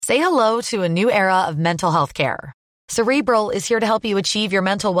Say hello to a new era of mental health care. Cerebral is here to help you achieve your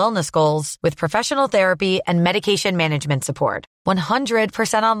mental wellness goals with professional therapy and medication management support.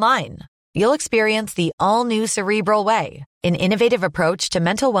 100% online. You'll experience the all-new Cerebral Way, an innovative approach to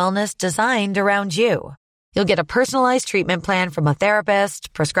mental wellness designed around you. You'll get a personalized treatment plan from a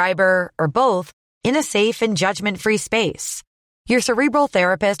therapist, prescriber, or both in a safe and judgment-free space. Your Cerebral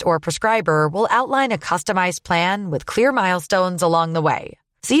therapist or prescriber will outline a customized plan with clear milestones along the way,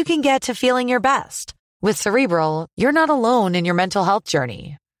 so you can get to feeling your best. With Cerebral, you're not alone in your mental health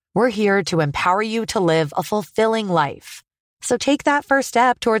journey. We're here to empower you to live a fulfilling life. So take that first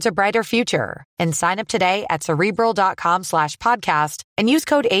step towards a brighter future and sign up today at Cerebral.com/podcast and use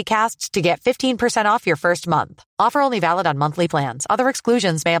code ACAST to get 15% off your first month. Offer only valid on monthly plans. Other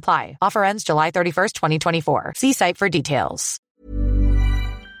exclusions may apply. Offer ends July 31st, 2024. See site for details.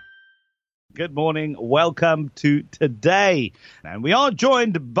 Good morning. Welcome to today. And we are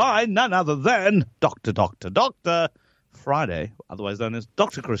joined by none other than Dr. Friday, otherwise known as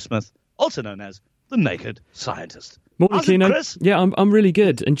Dr. Chris Smith, also known as the Naked Scientist. Morning, Keno. Chris? Yeah, I'm really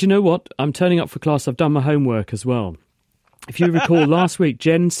good. And do you know what? I'm turning up for class. I've done my homework as well. If you recall, last week,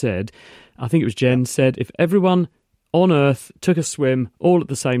 Jen said, if everyone on Earth took a swim all at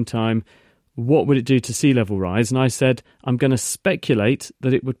the same time, what would it do to sea level rise? And I said, I'm going to speculate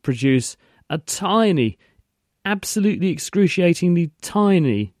that it would produce a tiny, absolutely excruciatingly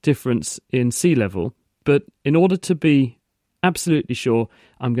tiny difference in sea level. But in order to be absolutely sure,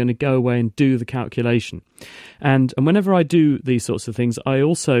 I'm going to go away and do the calculation. And whenever I do these sorts of things, I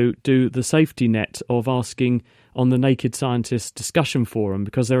also do the safety net of asking on the Naked Scientist discussion forum,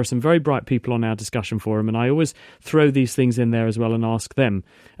 because there are some very bright people on our discussion forum, and I always throw these things in there as well and ask them.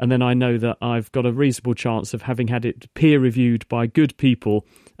 And then I know that I've got a reasonable chance of having had it peer-reviewed by good people,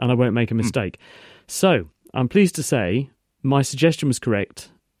 and I won't make a mistake. So, I'm pleased to say my suggestion was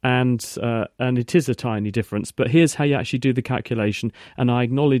correct, and it is a tiny difference, but here's how you actually do the calculation, and I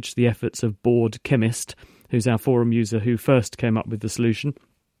acknowledge the efforts of Board Chemist, who's our forum user who first came up with the solution.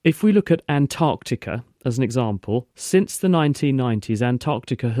 If we look at Antarctica as an example, since the 1990s,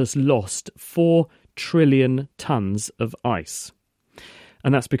 Antarctica has lost 4 trillion tonnes of ice,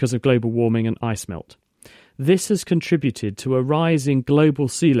 and that's because of global warming and ice melt. This has contributed to a rise in global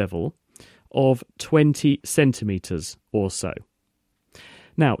sea level of 20 centimetres or so.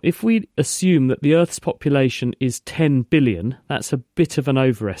 Now, if we assume that the Earth's population is 10 billion, that's a bit of an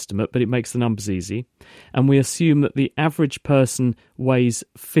overestimate, but it makes the numbers easy, and we assume that the average person weighs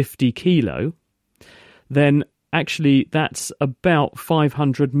 50 kilo, then actually that's about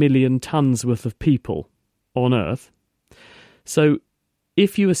 500 million tonnes worth of people on Earth. So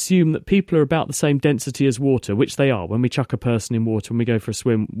if you assume that people are about the same density as water, which they are, when we chuck a person in water, when we go for a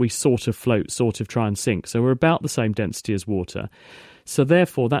swim, we sort of float, sort of try and sink. So we're about the same density as water. So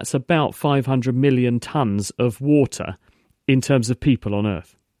therefore, that's about 500 million tonnes of water in terms of people on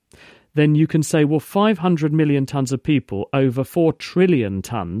Earth. Then you can say, well, 500 million tonnes of people over 4 trillion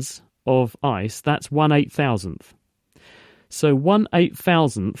tonnes of ice, that's 1/8,000th. So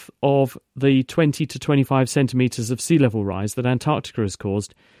 1/8,000th of the 20 to 25 centimetres of sea level rise that Antarctica has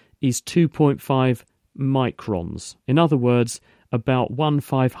caused is 2.5 microns. In other words, about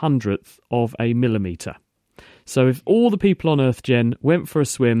 1/500th of a millimetre. So if all the people on Earth, Jen, went for a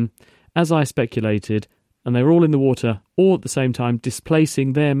swim, as I speculated, and they were all in the water all at the same time,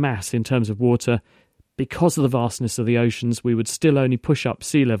 displacing their mass in terms of water, because of the vastness of the oceans, we would still only push up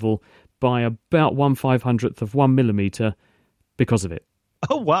sea level by about 1/500th of 1 millimetre because of it.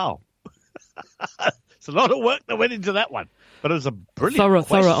 Oh, wow. It's a lot of work that went into that one. But it was a brilliant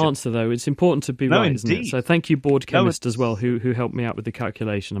thorough answer, though. It's important to be right, indeed. isn't it? So thank you, Board Chemist, as well, who helped me out with the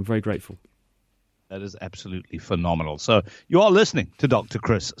calculation. I'm very grateful. That is absolutely phenomenal. So you are listening to Dr.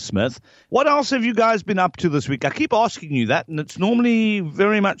 Chris Smith. What else have you guys been up to this week? I keep asking you that, and it's normally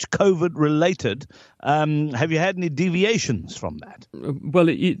very much COVID related. Have you had any deviations from that? Well,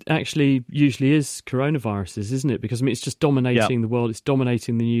 it actually usually is coronaviruses, isn't it? Because I mean, it's just dominating the world. It's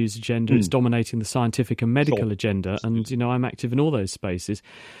dominating the news agenda. It's dominating the scientific and medical agenda. And, you know, I'm active in all those spaces.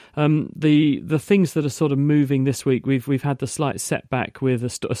 The things that are sort of moving this week, we've had the slight setback with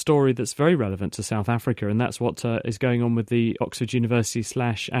a story that's very relevant to South Africa, and that's what is going on with the Oxford University /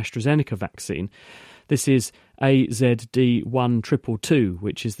 AstraZeneca vaccine. This is AZD1222,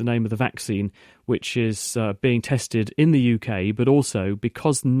 which is the name of the vaccine, which is being tested in the UK, but also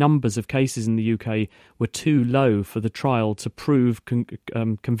because numbers of cases in the UK were too low for the trial to prove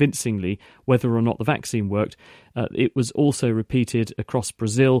convincingly whether or not the vaccine worked, it was also repeated across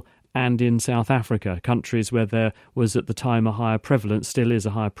Brazil and in South Africa, countries where there was at the time a higher prevalence, still is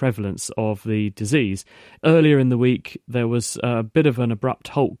a higher prevalence of the disease. Earlier in the week, there was a bit of an abrupt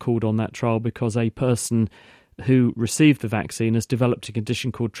halt called on that trial because a person who received the vaccine has developed a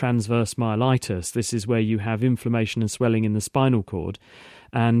condition called transverse myelitis. This is where you have inflammation and swelling in the spinal cord.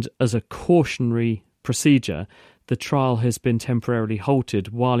 And as a cautionary procedure, the trial has been temporarily halted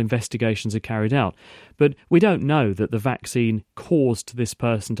while investigations are carried out. But we don't know that the vaccine caused this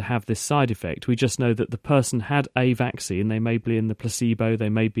person to have this side effect. We just know that the person had a vaccine. They may be in the placebo, they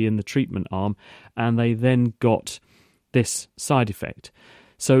may be in the treatment arm, and they then got this side effect.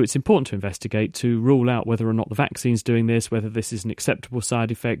 So it's important to investigate to rule out whether or not the vaccine's doing this, whether this is an acceptable side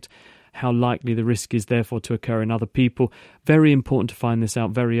effect, how likely the risk is therefore to occur in other people. Very important to find this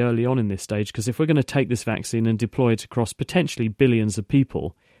out very early on in this stage, because if we're going to take this vaccine and deploy it across potentially billions of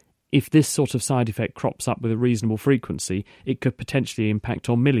people, if this sort of side effect crops up with a reasonable frequency, it could potentially impact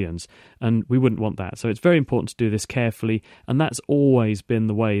on millions, and we wouldn't want that. So it's very important to do this carefully, and that's always been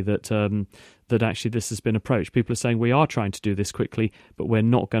the way that that actually this has been approached. People are saying we are trying to do this quickly, but we're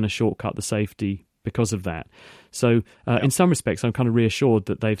not going to shortcut the safety because of that. So in some respects, I'm kind of reassured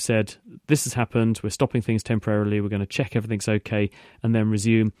that they've said, this has happened, we're stopping things temporarily, we're going to check everything's okay, and then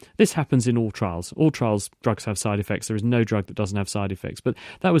resume. This happens in all trials. All trials, drugs have side effects. There is no drug that doesn't have side effects. But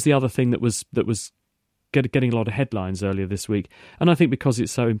that was the other thing that was getting a lot of headlines earlier this week. And I think because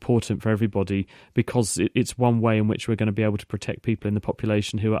it's so important for everybody, because it's one way in which we're going to be able to protect people in the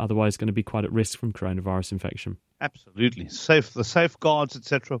population who are otherwise going to be quite at risk from coronavirus infection. Absolutely. The safeguards,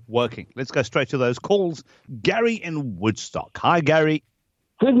 etc., working. Let's go straight to those calls. Gary in Woodstock. Hi, Gary.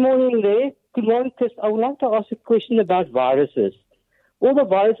 Good morning there. Good morning, Chris. I would like to ask a question about viruses. All the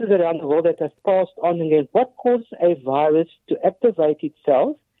viruses around the world that have passed on again, what causes a virus to activate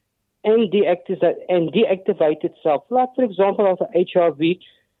itself and deactivate itself? Like, for example, of HIV,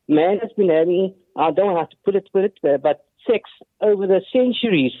 man has been having, I don't have to put it, but sex over the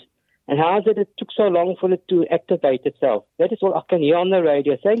centuries. And how is it took so long for it to activate itself? That is all I can hear on the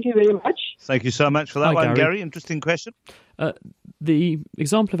radio. Thank you very much. Thank you so much for that one, Gary. Interesting question. The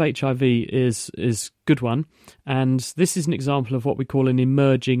example of HIV is a good one, and this is an example of what we call an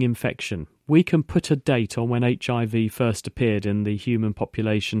emerging infection. We can put a date on when HIV first appeared in the human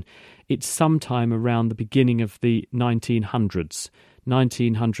population. It's sometime around the beginning of the 1900s,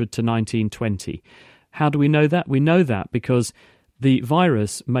 1900 to 1920. How do we know that? We know that because the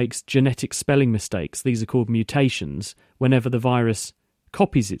virus makes genetic spelling mistakes. These are called mutations whenever the virus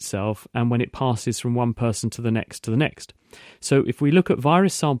copies itself and when it passes from one person to the next to the next. So if we look at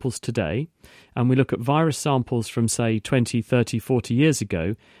virus samples today and we look at virus samples from, say, 20, 30, 40 years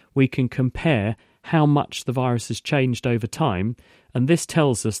ago, we can compare how much the virus has changed over time, and this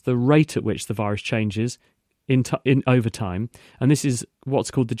tells us the rate at which the virus changes in over time, and this is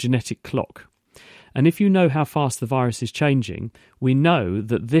what's called the genetic clock. And if you know how fast the virus is changing, we know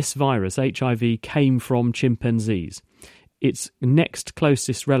that this virus, HIV, came from chimpanzees. Its next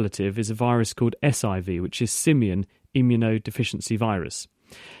closest relative is a virus called SIV, which is simian immunodeficiency virus.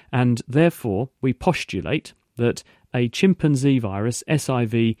 And therefore, we postulate that a chimpanzee virus,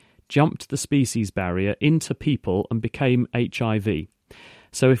 SIV, jumped the species barrier into people and became HIV.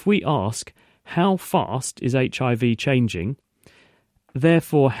 So if we ask, how fast is HIV changing?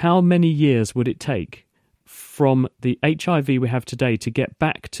 Therefore, how many years would it take from the HIV we have today to get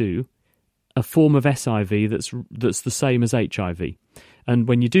back to a form of SIV that's the same as HIV? And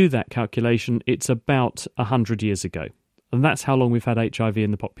when you do that calculation, it's about 100 years ago. And that's how long we've had HIV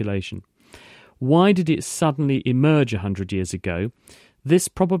in the population. Why did it suddenly emerge 100 years ago? This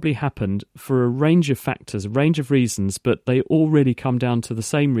probably happened for a range of factors, a range of reasons, but they all really come down to the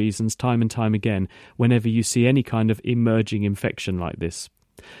same reasons time and time again whenever you see any kind of emerging infection like this.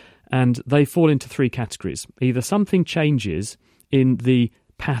 And they fall into three categories. Either something changes in the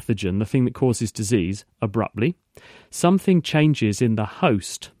pathogen, the thing that causes disease, abruptly, something changes in the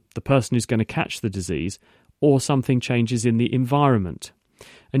host, the person who's going to catch the disease, or something changes in the environment.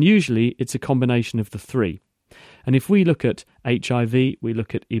 And usually it's a combination of the three. And if we look at HIV, we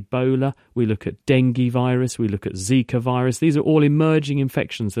look at Ebola, we look at dengue virus, we look at Zika virus, these are all emerging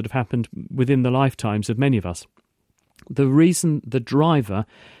infections that have happened within the lifetimes of many of us. The reason, the driver,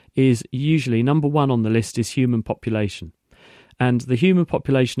 is usually number one on the list is human population. And the human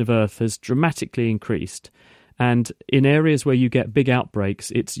population of Earth has dramatically increased. And in areas where you get big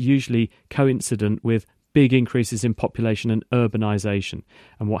outbreaks, it's usually coincident with big increases in population and urbanisation.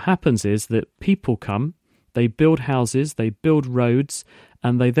 And what happens is that people come, they build houses, they build roads,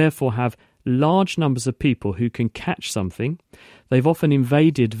 and they therefore have large numbers of people who can catch something. They've often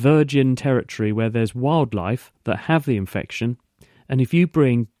invaded virgin territory where there's wildlife that have the infection, And if you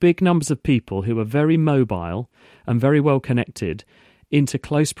bring big numbers of people who are very mobile and very well connected into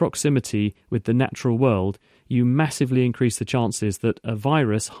close proximity with the natural world, you massively increase the chances that a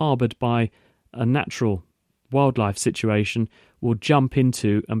virus harboured by a natural wildlife situation will jump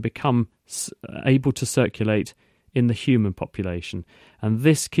into and become able to circulate in the human population. And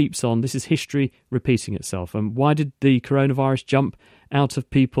this keeps on. This is history repeating itself. And why did the coronavirus jump out of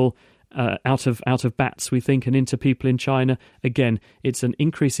people, out of bats, we think, and into people in China? Again, it's an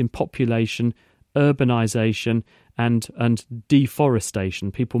increase in population, urbanization, and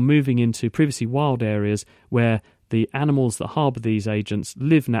deforestation. People moving into previously wild areas where the animals that harbour these agents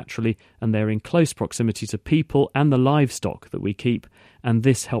live naturally, and they're in close proximity to people and the livestock that we keep, and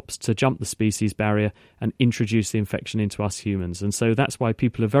this helps to jump the species barrier and introduce the infection into us humans. And so that's why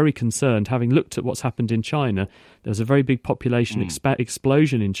people are very concerned, having looked at what's happened in China. There was a very big population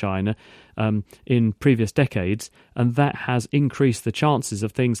explosion in China in previous decades, and that has increased the chances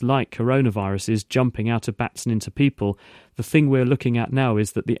of things like coronaviruses jumping out of bats and into people. The thing we're looking at now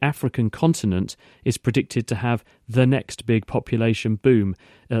is that the African continent is predicted to have the next big population boom.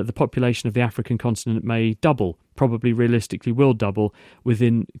 The population of the African continent may double, probably realistically will double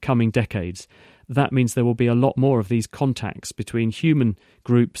within coming decades. That means there will be a lot more of these contacts between human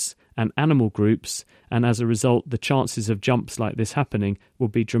groups and animal groups, and as a result, the chances of jumps like this happening will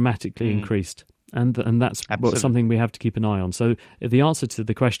be dramatically increased. And that's something we have to keep an eye on. So the answer to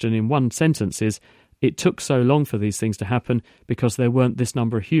the question in one sentence is, it took so long for these things to happen because there weren't this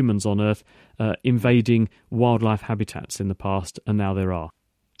number of humans on Earth invading wildlife habitats in the past, and now there are.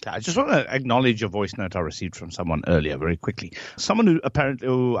 I just want to acknowledge a voice note I received from someone earlier very quickly. Someone who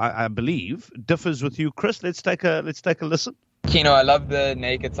apparently, I believe, differs with you, Chris. Let's take a listen. Kino, I love the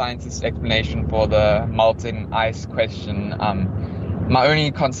naked scientist explanation for the molten ice question. My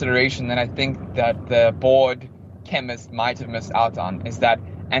only consideration that I think that the bored chemist might have missed out on is that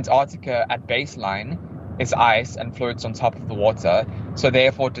Antarctica at baseline is ice and floats on top of the water, so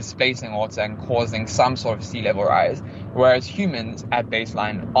therefore displacing water and causing some sort of sea level rise, whereas humans at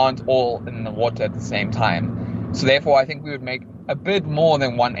baseline aren't all in the water at the same time. So therefore I think we would make a bit more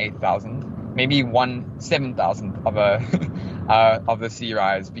than 1/8,000, maybe 1/7,000 of of the sea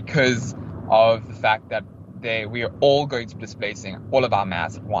rise, because of the fact that we are all going to be displacing all of our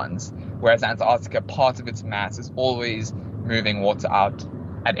mass at once, whereas Antarctica, part of its mass is always moving water out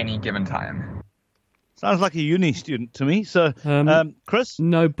at any given time. Sounds like a uni student to me. So, Chris?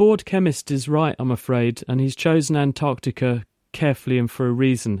 No, bored chemist is right, I'm afraid, and he's chosen Antarctica carefully and for a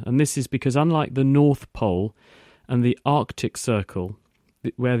reason. And this is because unlike the North Pole and the Arctic Circle,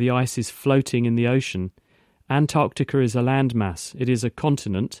 where the ice is floating in the ocean, Antarctica is a landmass. It is a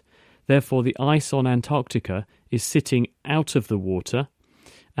continent. Therefore, the ice on Antarctica is sitting out of the water,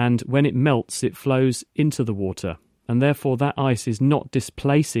 and when it melts, it flows into the water. And therefore that ice is not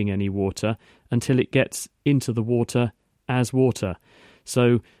displacing any water until it gets into the water as water.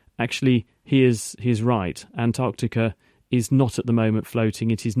 So actually he is right. Antarctica is not at the moment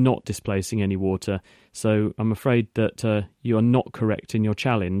floating. It is not displacing any water. So I'm afraid that you are not correct in your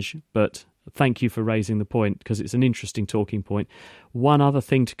challenge, but thank you for raising the point because it's an interesting talking point. One other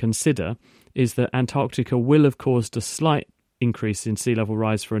thing to consider is that Antarctica will have caused a slight increase in sea level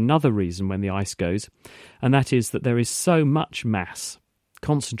rise for another reason when the ice goes, and that is that there is so much mass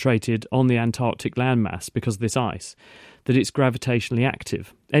concentrated on the Antarctic landmass because of this ice that it's gravitationally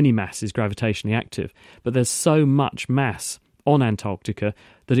active. Any mass is gravitationally active, but there's so much mass on Antarctica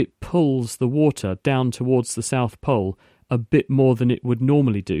that it pulls the water down towards the South Pole a bit more than it would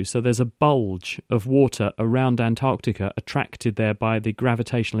normally do. So there's a bulge of water around Antarctica attracted there by the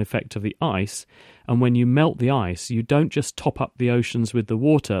gravitational effect of the ice. And when you melt the ice, you don't just top up the oceans with the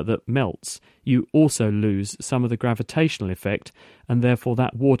water that melts, you also lose some of the gravitational effect, and therefore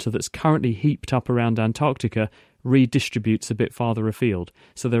that water that's currently heaped up around Antarctica redistributes a bit farther afield.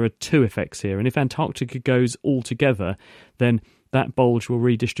 So there are two effects here. And if Antarctica goes all together, then that bulge will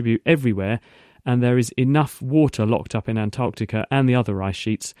redistribute everywhere, and there is enough water locked up in Antarctica and the other ice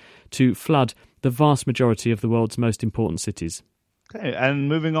sheets to flood the vast majority of the world's most important cities. Okay, and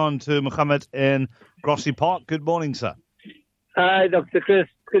moving on to Mohammed in Grassy Park. Good morning, sir. Hi, Dr. Chris.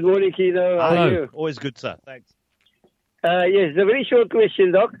 Good morning, Kino. How are you? Always good, sir. Thanks. Yes, a very short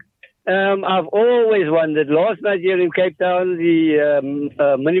question, Doc. I've always wondered, last night here in Cape Town,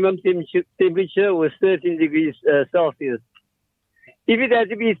 the minimum temperature was 13 degrees Celsius. If it had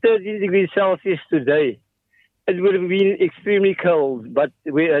to be 13 degrees Celsius today, it would have been extremely cold. But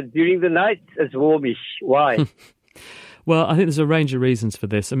during the night, it's warmish. Why? Well, I think there's a range of reasons for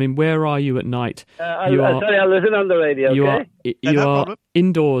this. I mean, where are you at night? Sorry, I listen on the radio, You are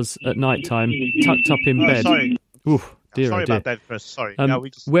indoors at night time, tucked up in bed. Sorry. Oof, Dear, sorry oh dear. about that, Chris. Sorry.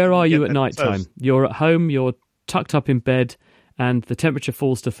 Where are you at night time? You're at home, you're tucked up in bed, and the temperature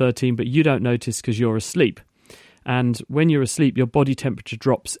falls to 13, but you don't notice because you're asleep. And when you're asleep, your body temperature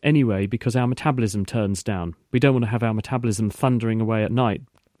drops anyway because our metabolism turns down. We don't want to have our metabolism thundering away at night,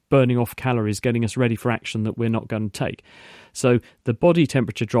 burning off calories, getting us ready for action that we're not going to take. So the body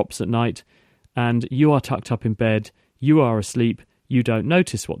temperature drops at night, and you are tucked up in bed, you are asleep, you don't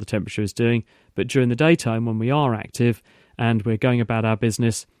notice what the temperature is doing, but during the daytime when we are active and we're going about our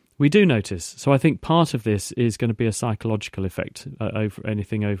business, we do notice. So I think part of this is going to be a psychological effect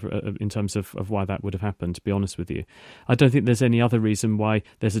in terms of why that would have happened, to be honest with you. I don't think there's any other reason why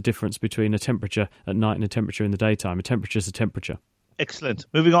there's a difference between a temperature at night and a temperature in the daytime. A temperature is a temperature. Excellent.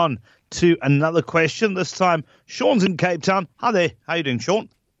 Moving on to another question. This time, Sean's in Cape Town. Hi there. How are you doing, Sean?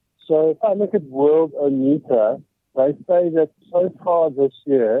 So if I look at World Ometer, they say that so far this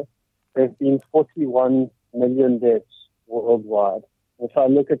year, there have been 41 million deaths worldwide. If I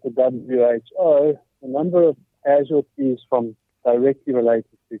look at the WHO, the number of casualties directly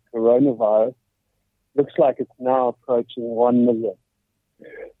related to coronavirus looks like it's now approaching 1 million.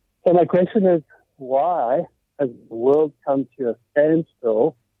 So my question is, why has the world come to a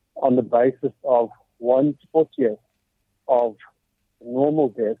standstill on the basis of 1/40th of normal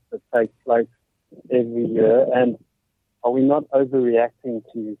deaths that take place every year? And are we not overreacting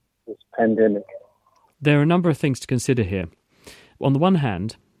to this pandemic? There are a number of things to consider here. On the one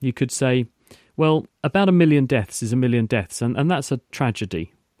hand, you could say, well, about 1 million deaths is 1 million deaths, and that's a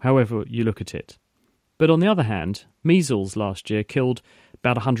tragedy, however you look at it. But on the other hand, measles last year killed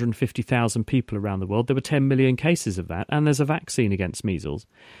about 150,000 people around the world. There were 10 million cases of that, and there's a vaccine against measles.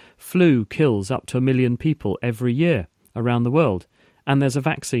 Flu kills up to 1 million people every year around the world, and there's a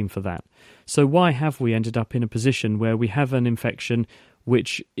vaccine for that. So why have we ended up in a position where we have an infection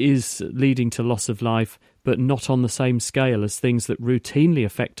which is leading to loss of life, but not on the same scale as things that routinely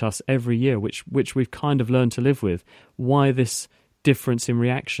affect us every year, which we've kind of learned to live with? Why this difference in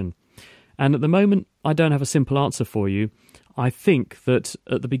reaction? And at the moment, I don't have a simple answer for you. I think that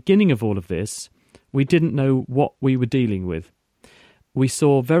at the beginning of all of this, we didn't know what we were dealing with. We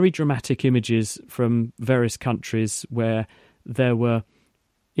saw very dramatic images from various countries where there were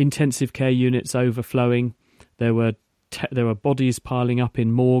intensive care units overflowing, there were bodies piling up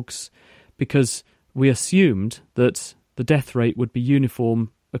in morgues, because we assumed that the death rate would be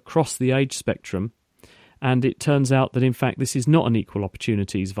uniform across the age spectrum, and it turns out that in fact this is not an equal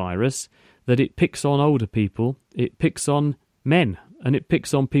opportunities virus, that it picks on older people, it picks on men, and it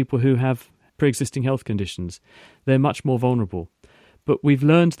picks on people who have pre-existing health conditions. They're much more vulnerable. But we've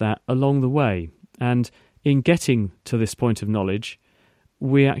learned that along the way, and in getting to this point of knowledge,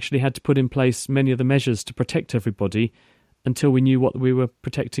 we actually had to put in place many of the measures to protect everybody until we knew what we were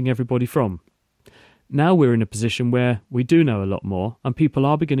protecting everybody from. Now we're in a position where we do know a lot more, and people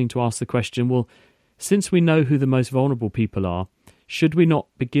are beginning to ask the question, well, since we know who the most vulnerable people are, should we not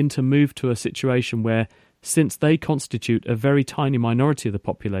begin to move to a situation where, since they constitute a very tiny minority of the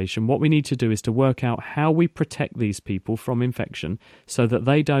population, what we need to do is to work out how we protect these people from infection so that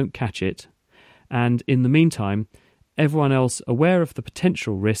they don't catch it, and in the meantime, everyone else aware of the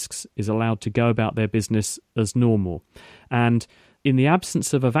potential risks is allowed to go about their business as normal. And in the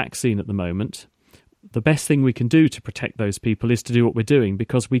absence of a vaccine at the moment, the best thing we can do to protect those people is to do what we're doing,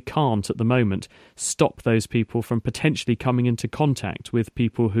 because we can't at the moment stop those people from potentially coming into contact with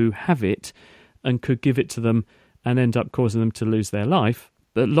people who have it and could give it to them and end up causing them to lose their life.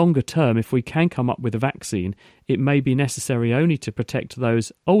 But longer term, if we can come up with a vaccine, it may be necessary only to protect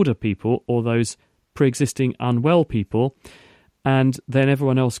those older people or those pre-existing unwell people, and then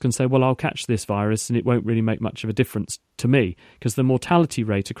everyone else can say, well, I'll catch this virus and it won't really make much of a difference to me, because the mortality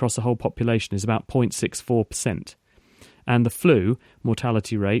rate across the whole population is about 0.64%, and the flu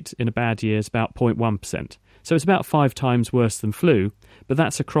mortality rate in a bad year is about 0.1%. So it's about 5 times worse than flu, but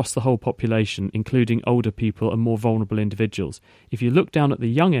that's across the whole population, including older people and more vulnerable individuals. If you look down at the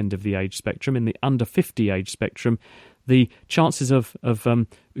young end of the age spectrum, in the under 50 age spectrum, the chances of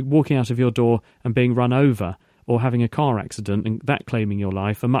walking out of your door and being run over or having a car accident and that claiming your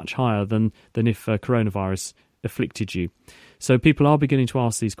life are much higher than if coronavirus afflicted you. So people are beginning to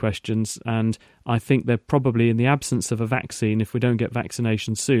ask these questions, and I think they're probably, in the absence of a vaccine, if we don't get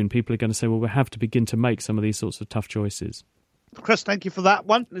vaccination soon, people are going to say, well, we have to begin to make some of these sorts of tough choices. Chris, thank you for that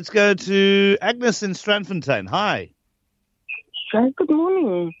one. Let's go to Agnes in Strandfontein. Hi. Good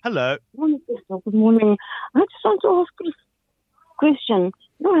morning. Hello. Good morning. I just want to ask a question.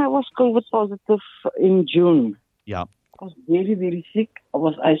 I was COVID positive in June. Yeah. I was very, very sick. I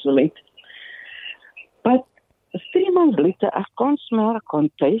was isolated. But 3 months later, I can't smell, I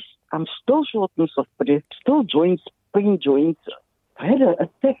can't taste. I'm still shortness of breath, still joints pain joints. I had a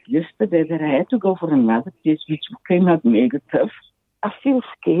test yesterday that I had to go for another test, which came out negative. I feel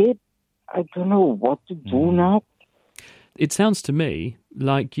scared. I don't know what to do now. It sounds to me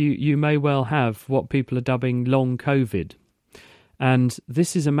like you may well have what people are dubbing long COVID. And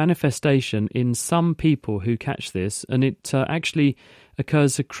this is a manifestation in some people who catch this, and it actually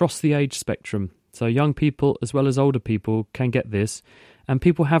occurs across the age spectrum. So young people as well as older people can get this, and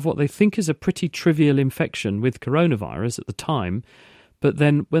people have what they think is a pretty trivial infection with coronavirus at the time, but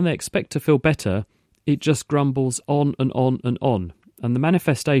then when they expect to feel better, it just grumbles on and on and on. And the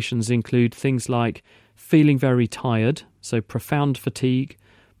manifestations include things like feeling very tired, so profound fatigue,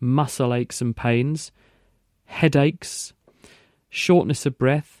 muscle aches and pains, headaches, shortness of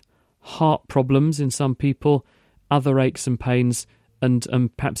breath, heart problems in some people, other aches and pains, and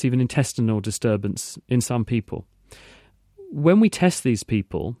perhaps even intestinal disturbance in some people. When we test these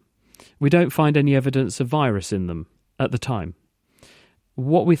people, we don't find any evidence of virus in them at the time.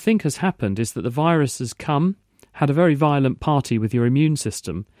 What we think has happened is that the virus has come, had a very violent party with your immune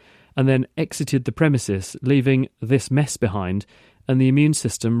system, and then exited the premises, leaving this mess behind, and the immune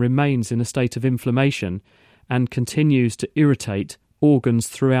system remains in a state of inflammation and continues to irritate organs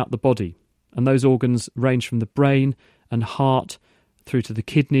throughout the body. And those organs range from the brain and heart through to the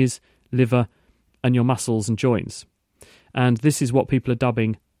kidneys, liver, and your muscles and joints. And this is what people are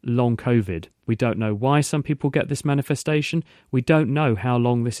dubbing long COVID. We don't know why some people get this manifestation. We don't know how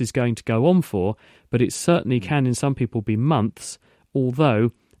long this is going to go on for, but it certainly can in some people be months,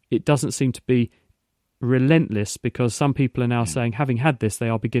 although it doesn't seem to be relentless, because some people are now saying, having had this, they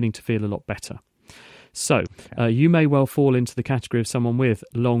are beginning to feel a lot better. So you may well fall into the category of someone with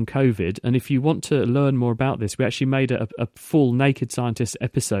long COVID. And if you want to learn more about this, we actually made a full Naked Scientist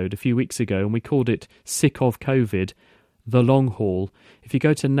episode a few weeks ago, and we called it Sick of COVID, The Long Haul. If you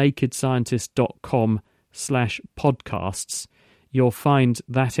go to nakedscientist.com/podcasts, you'll find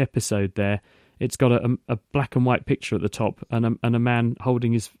that episode there. It's got a black and white picture at the top and a man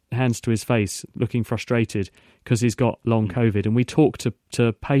holding his hands to his face, looking frustrated because he's got long COVID. And we talk to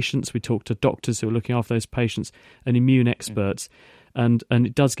patients, we talk to doctors who are looking after those patients and immune experts. And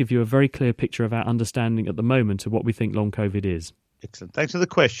it does give you a very clear picture of our understanding at the moment of what we think long COVID is. Excellent. Thanks for the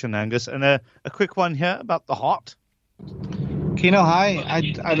question, Angus. And a quick one here about the heart. Keno, hi.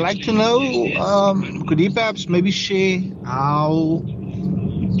 I'd like to know, could you perhaps maybe share how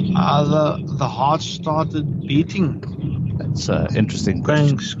the heart started beating? That's an interesting question.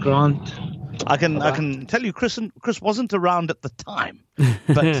 Thanks, Grant. I can tell you, Chris wasn't around at the time,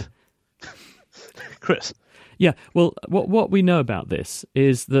 but Chris. Yeah, well, what we know about this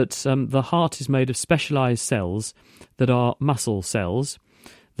is that the heart is made of specialised cells that are muscle cells,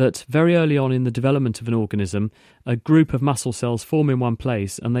 that very early on in the development of an organism, a group of muscle cells form in one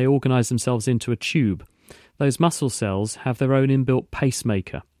place and they organise themselves into a tube. Those muscle cells have their own inbuilt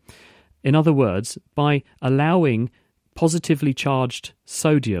pacemaker. In other words, by allowing positively charged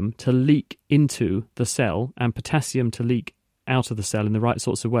sodium to leak into the cell and potassium to leak out of the cell in the right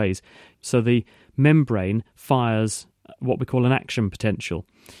sorts of ways, so the membrane fires what we call an action potential,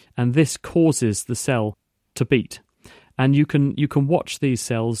 and this causes the cell to beat. And you can watch these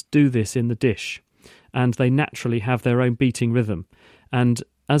cells do this in the dish, and they naturally have their own beating rhythm. And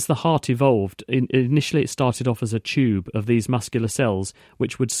as the heart evolved, initially it started off as a tube of these muscular cells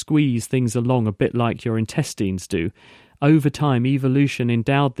which would squeeze things along a bit like your intestines do. Over time, evolution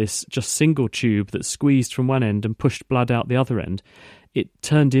endowed this just single tube that squeezed from one end and pushed blood out the other end. It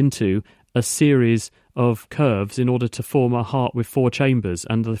turned into a series of curves in order to form a heart with 4 chambers,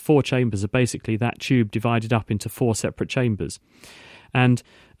 and the 4 chambers are basically that tube divided up into 4 separate chambers. And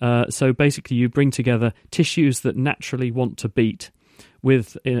so basically you bring together tissues that naturally want to beat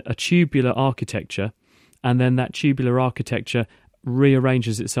with a tubular architecture, and then that tubular architecture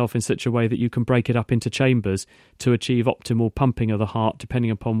rearranges itself in such a way that you can break it up into chambers to achieve optimal pumping of the heart, depending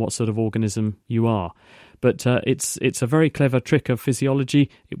upon what sort of organism you are. But it's a very clever trick of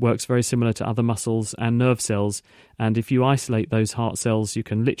physiology. It works very similar to other muscles and nerve cells. And if you isolate those heart cells, you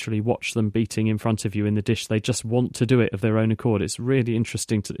can literally watch them beating in front of you in the dish. They just want to do it of their own accord. It's really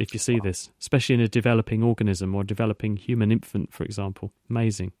interesting if you see this, especially in a developing organism or developing human infant, for example.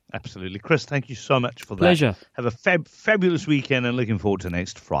 Amazing. Absolutely. Chris, thank you so much for that. Pleasure. Have a fabulous weekend and looking forward to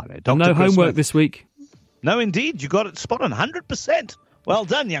next Friday. Dr. No Chris homework Smith. this week. No, indeed. You got it spot on, 100%. Well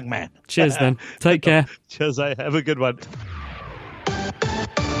done, young man. Cheers, then. Take care. Cheers, have a good one.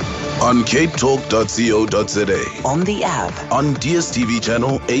 On capetalk.co.za. On the app. On DSTV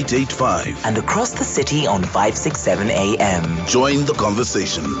channel 885. And across the city on 567 AM. Join the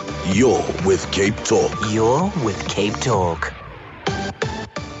conversation. You're with Cape Talk. You're with Cape Talk.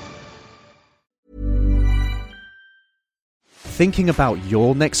 thinking about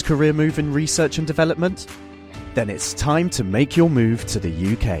your next career move in research and development? Then it's time to make your move to the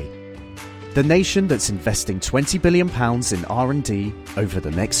UK. The nation that's investing £20 billion in R&D over the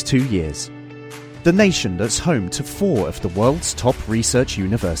next 2 years. The nation that's home to 4 of the world's top research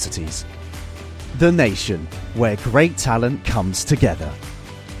universities. The nation where great talent comes together.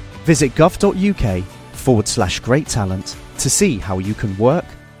 Visit gov.uk/great talent to see how you can work,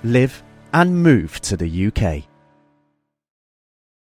 live and move to the UK.